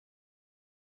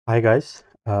Hi guys,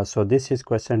 so this is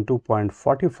question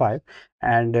 2.45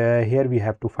 and here we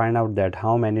have to find out that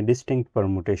how many distinct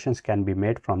permutations can be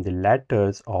made from the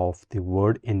letters of the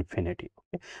word infinity.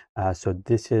 Okay, so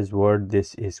this is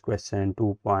question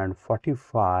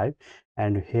 2.45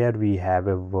 and here we have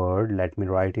a word. Let me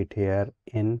write it here,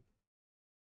 infinity.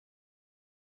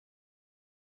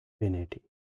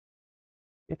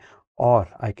 Okay. Or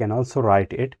I can also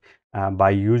write it by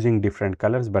using different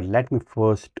colors, but let me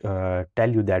first tell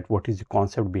you that what is the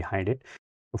concept behind it.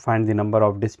 To find the number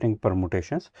of distinct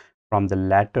permutations from the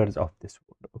letters of this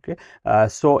word. Okay,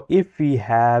 so if we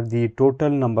have the total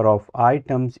number of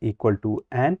items equal to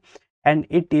n and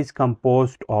it is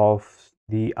composed of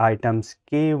the items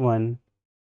k1,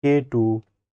 k2,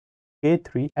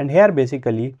 k3, and here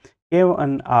basically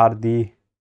k1 are the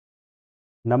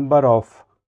number of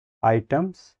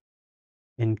items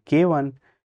in k1,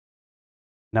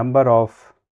 number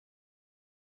of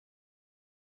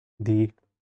the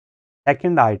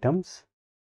second items,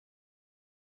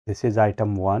 this is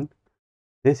item 1,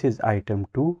 this is item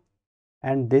 2,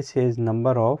 and this is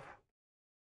number of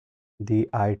the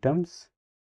items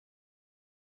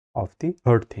of the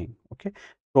third thing. Okay,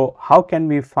 so how can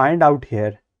we find out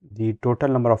here the total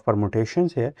number of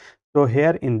permutations here? So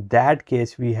here in that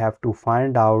case we have to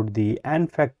find out the n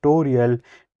factorial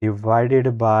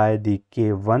divided by the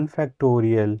k1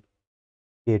 factorial,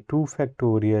 k2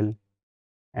 factorial,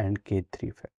 and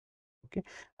k3 factorial. Okay,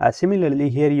 similarly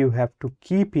here you have to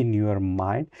keep in your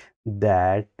mind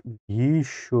that you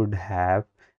should have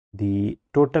the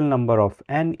total number of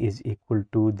n is equal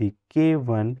to the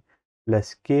k1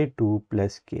 plus k2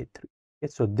 plus k3. Okay,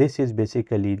 so this is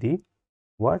basically the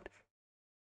what?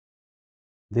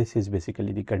 This is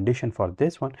basically the condition for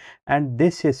this one, and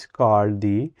this is called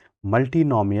the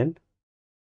multinomial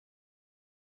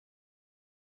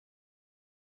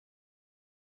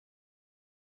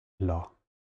law.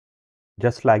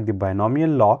 Just like the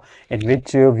binomial law in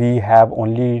which we have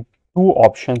only two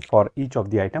options for each of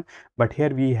the item, but here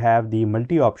we have the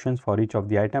multi options for each of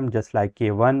the item. Just like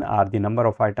k1 are the number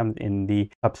of items in the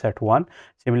subset 1,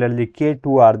 similarly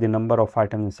k2 are the number of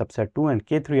items in subset 2, and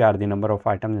k3 are the number of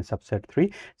items in subset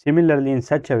 3, similarly in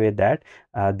such a way that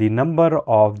the number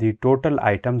of the total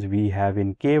items we have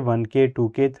in k1,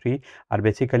 k2, k3 are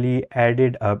basically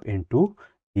added up into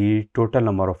the total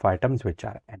number of items which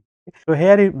are n. So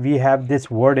here we have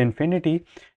this word infinity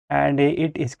and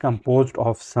it is composed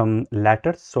of some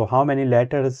letters. So how many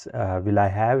letters will I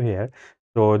have here?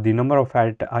 So the number of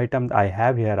items I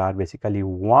have here are basically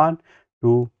 1,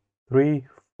 2, 3,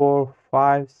 4,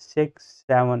 5, 6,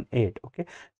 7, 8. Okay,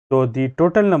 so the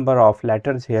total number of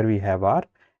letters here we have are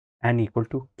n equal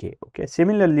to k. Okay,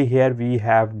 similarly here we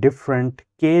have different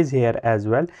k's here as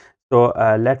well. So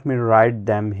let me write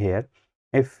them here.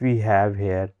 If we have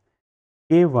here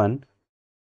k1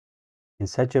 in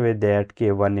such a way that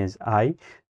k1 is I.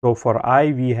 So for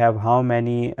I we have how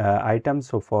many items?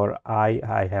 So for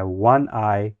I have 1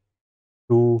 I,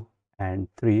 2 and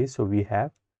 3. So we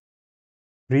have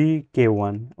 3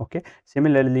 k1. Okay,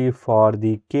 similarly for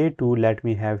the k2, let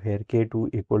me have here k2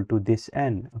 equal to this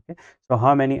n. Okay, so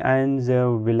how many n's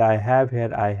will I have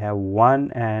here? I have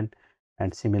 1 n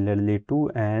and similarly 2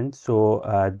 n. So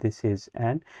this is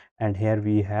n and here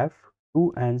we have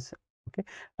 2 n's. Okay,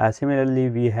 similarly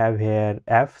we have here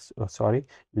f. Oh, sorry,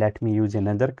 let me use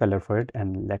another color for it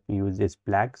and let me use this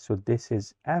black. So this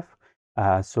is f.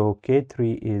 So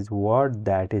k3 is what?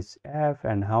 That is f.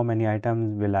 And how many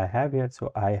items will I have here?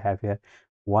 So I have here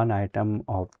one item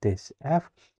of this f,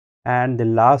 and the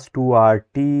last two are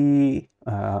t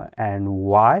and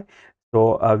y.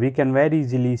 So we can very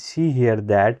easily see here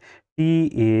that t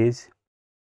is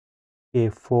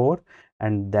k4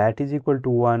 and that is equal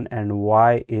to 1 and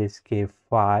y is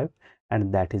k5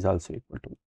 and that is also equal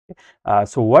to 1.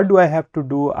 So what do I have to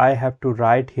do? I have to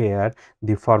write here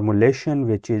the formulation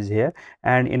which is here,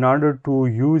 and in order to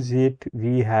use it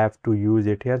we have to use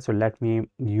it here. So let me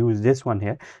use this one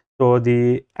here. So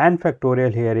the n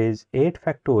factorial here is 8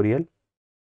 factorial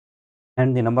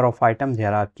and the number of items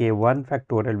here are k1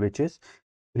 factorial which is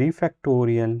 3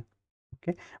 factorial,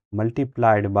 okay,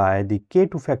 multiplied by the k2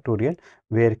 factorial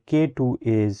where k2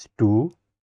 is 2,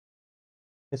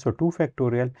 okay, so 2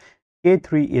 factorial,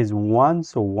 k3 is 1,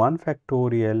 so 1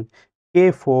 factorial,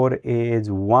 k4 is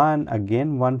 1,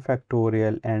 again 1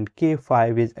 factorial, and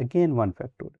k5 is again 1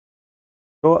 factorial.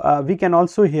 So we can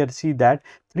also here see that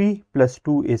 3 plus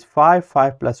 2 is 5,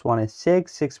 5 plus 1 is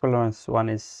 6, 6 plus 1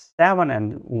 is 7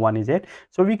 and 1 is 8.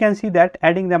 So we can see that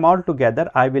adding them all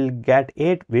together I will get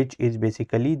 8, which is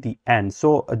basically the n.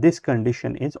 So this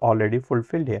condition is already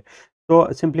fulfilled here. So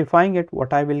simplifying it,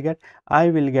 what I will get?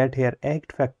 I will get here 8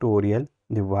 factorial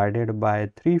divided by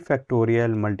 3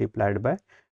 factorial multiplied by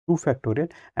 2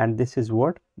 factorial, and this is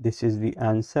what? This is the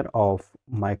answer of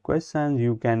my question.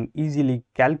 You can easily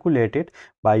calculate it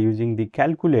by using the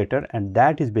calculator, and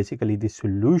that is basically the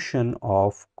solution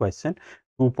of question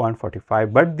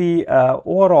 2.45. But the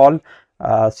overall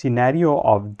scenario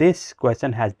of this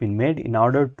question has been made in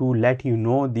order to let you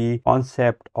know the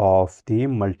concept of the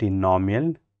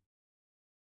multinomial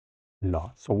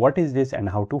law. So what is this and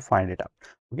how to find it out?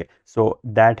 Okay, so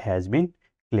that has been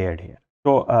cleared here.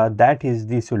 So that is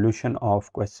the solution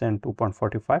of question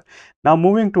 2.45. Now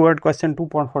moving toward question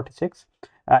 2.46.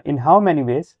 In how many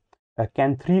ways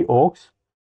can 3 oaks,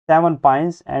 7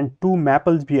 pines and 2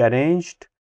 maples be arranged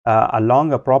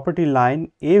along a property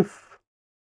line if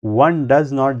one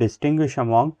does not distinguish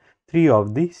among 3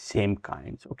 of the same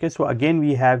kinds? Okay, so again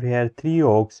we have here 3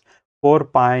 oaks, 4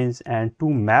 pines and 2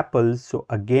 maples. So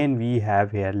again we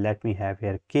have here, let me have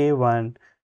here K1,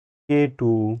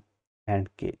 K2 and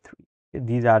K3.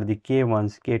 These are the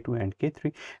K1s, K2 and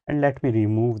K3, and let me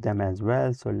remove them as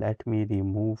well. So let me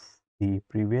remove the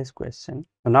previous question.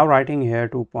 So now writing here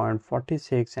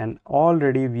 2.46, and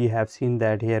already we have seen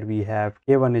that here we have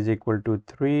K1 is equal to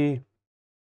 3,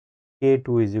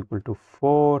 K2 is equal to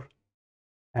 4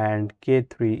 and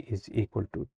K3 is equal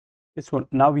to. So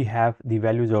now we have the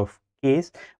values of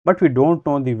K's, but we don't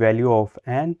know the value of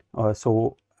N.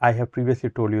 So I have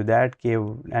previously told you that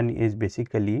Kn is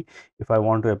basically, if I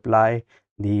want to apply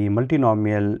the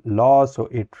multinomial law, so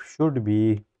it should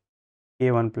be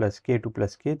K1 plus K2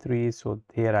 plus K3. So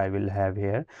here I will have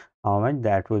here how much?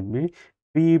 That would be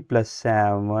 3 plus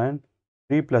 7,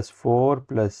 3 plus 4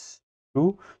 plus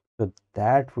 2. So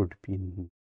that would be.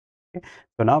 Okay.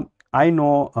 So now I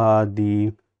know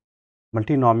the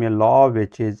multinomial law,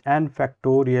 which is n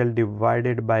factorial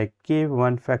divided by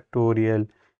k1 factorial,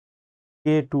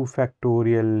 k2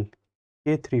 factorial,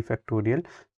 k3 factorial.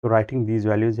 So writing these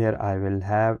values here, I will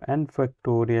have n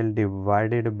factorial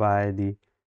divided by the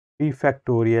 3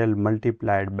 factorial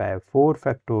multiplied by 4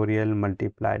 factorial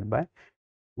multiplied by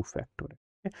 2 factorial.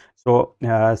 Okay. So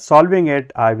solving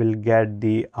it, I will get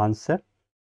the answer,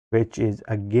 which is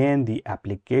again the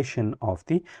application of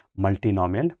the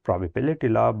multinomial probability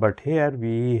law, but here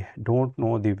we don't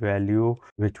know the value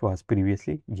which was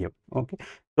previously given. Okay,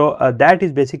 so that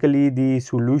is basically the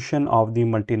solution of the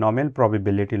multinomial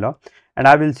probability law, and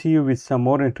I will see you with some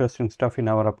more interesting stuff in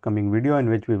our upcoming video, in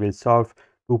which we will solve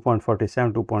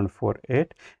 2.47,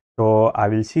 2.48. So I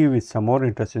will see you with some more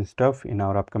interesting stuff in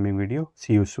our upcoming video.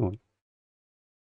 See you soon.